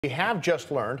We have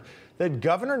just learned that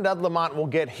Governor Ned Lamont will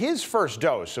get his first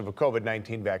dose of a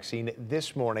COVID-19 vaccine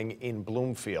this morning in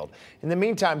Bloomfield. In the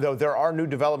meantime, though, there are new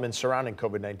developments surrounding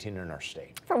COVID-19 in our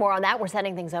state. For more on that, we're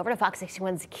sending things over to Fox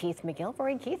 61's Keith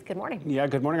McGilvory. Keith, good morning. Yeah,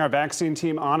 good morning. Our vaccine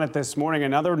team on it this morning.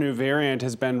 Another new variant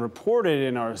has been reported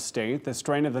in our state. The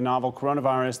strain of the novel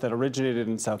coronavirus that originated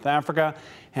in South Africa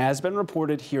has been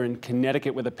reported here in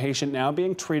Connecticut, with a patient now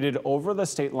being treated over the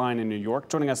state line in New York.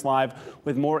 Joining us live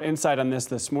with more insight on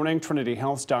this morning, Trinity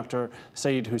Health's Dr.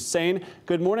 Syed Hussain.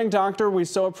 Good morning, doctor. We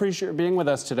so appreciate being with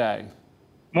us today.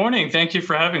 Morning. Thank you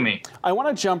for having me. I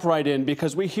want to jump right in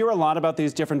because we hear a lot about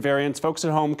these different variants. Folks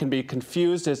at home can be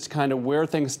confused as to kind of where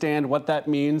things stand, what that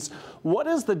means. What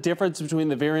is the difference between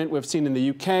the variant we've seen in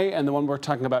the UK and the one we're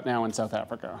talking about now in South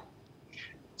Africa?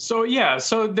 So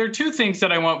there are two things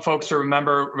that I want folks to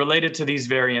remember related to these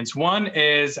variants. One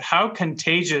is how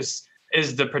contagious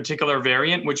is the particular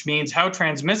variant, which means how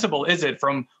transmissible is it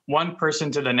from one person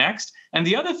to the next. And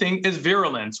the other thing is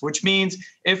virulence, which means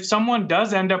if someone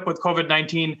does end up with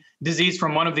COVID-19 disease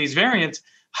from one of these variants,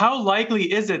 how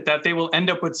likely is it that they will end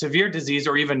up with severe disease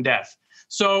or even death?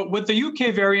 So with the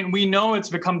UK variant, we know it's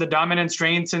become the dominant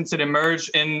strain since it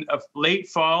emerged in late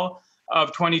fall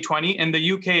of 2020. In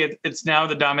the UK, it's now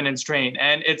the dominant strain,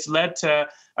 and it's led to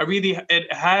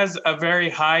it has a very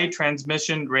high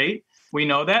transmission rate. We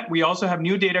know that. We also have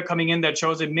new data coming in that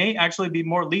shows it may actually be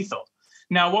more lethal.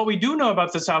 Now, what we do know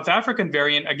about the South African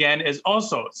variant, again, is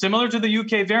also similar to the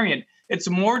UK variant. It's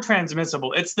more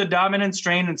transmissible. It's the dominant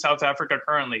strain in South Africa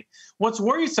currently. What's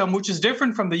worrisome, which is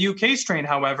different from the UK strain,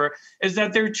 however, is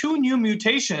that there are two new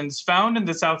mutations found in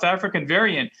the South African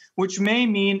variant, which may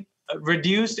mean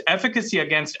reduced efficacy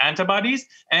against antibodies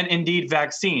and indeed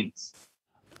vaccines.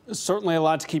 Certainly a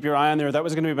lot to keep your eye on there. That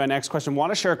was going to be my next question.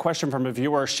 Want to share a question from a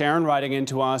viewer, Sharon, writing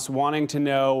into us, wanting to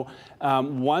know,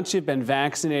 once you've been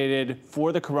vaccinated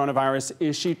for the coronavirus,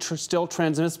 is she still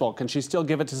transmissible? Can she still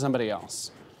give it to somebody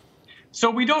else? So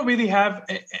we don't really have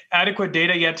adequate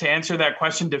data yet to answer that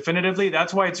question definitively.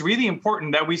 That's why it's really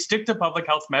important that we stick to public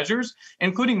health measures,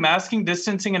 including masking,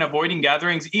 distancing, and avoiding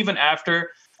gatherings even after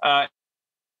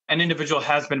an individual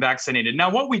has been vaccinated. Now,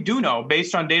 what we do know,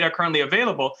 based on data currently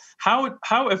available, how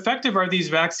effective are these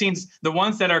vaccines, the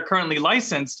ones that are currently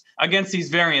licensed against these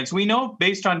variants? We know,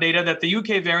 based on data, that the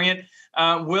UK variant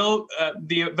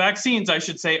the vaccines, I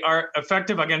should say, are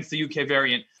effective against the UK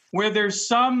variant. Where there's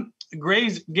some gray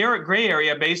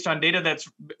area based on data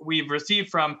we've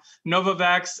received from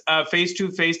Novavax phase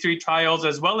 2, phase 3 trials,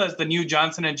 as well as the new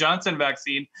Johnson & Johnson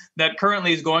vaccine that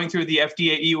currently is going through the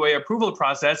FDA EUA approval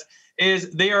process,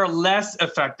 is they are less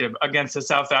effective against the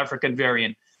South African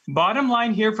variant. Bottom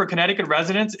line here for Connecticut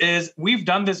residents is we've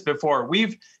done this before.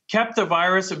 We've kept the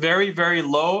virus very, very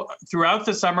low throughout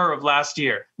the summer of last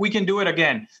year. We can do it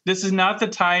again. This is not the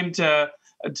time to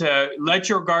let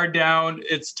your guard down.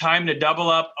 It's time to double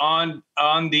up on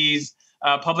these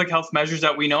public health measures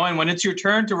that we know. And when it's your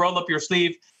turn to roll up your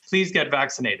sleeve, please get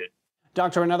vaccinated.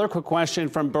 Doctor, another quick question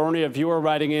from Bernie, a viewer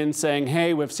writing in saying,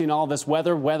 hey, we've seen all this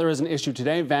weather. Weather is an issue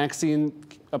today. Vaccine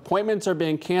appointments are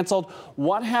being canceled.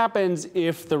 What happens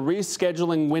if the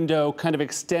rescheduling window kind of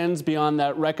extends beyond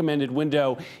that recommended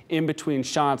window in between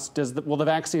shots? Will the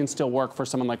vaccine still work for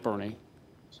someone like Bernie?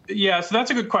 Yeah, so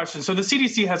that's a good question. So the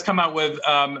CDC has come out with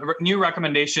new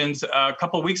recommendations a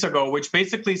couple of weeks ago, which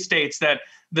basically states that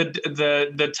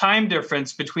the time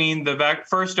difference between the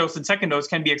first dose and second dose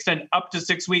can be extended up to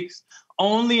 6 weeks,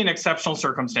 only in exceptional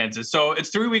circumstances. So it's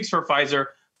 3 weeks for Pfizer,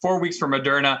 4 weeks for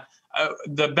Moderna.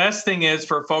 The best thing is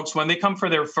for folks, when they come for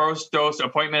their first dose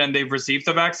appointment and they've received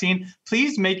the vaccine,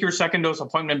 please make your second dose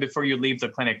appointment before you leave the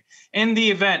clinic. In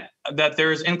the event that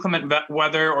there's inclement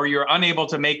weather or you're unable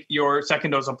to make your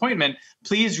second dose appointment,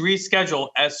 please reschedule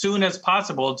as soon as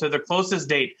possible to the closest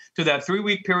date to that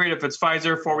 3-week period if it's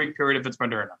Pfizer, 4-week period if it's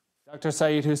Moderna. Dr.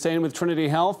 Syed Hussain with Trinity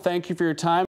Health, thank you for your time.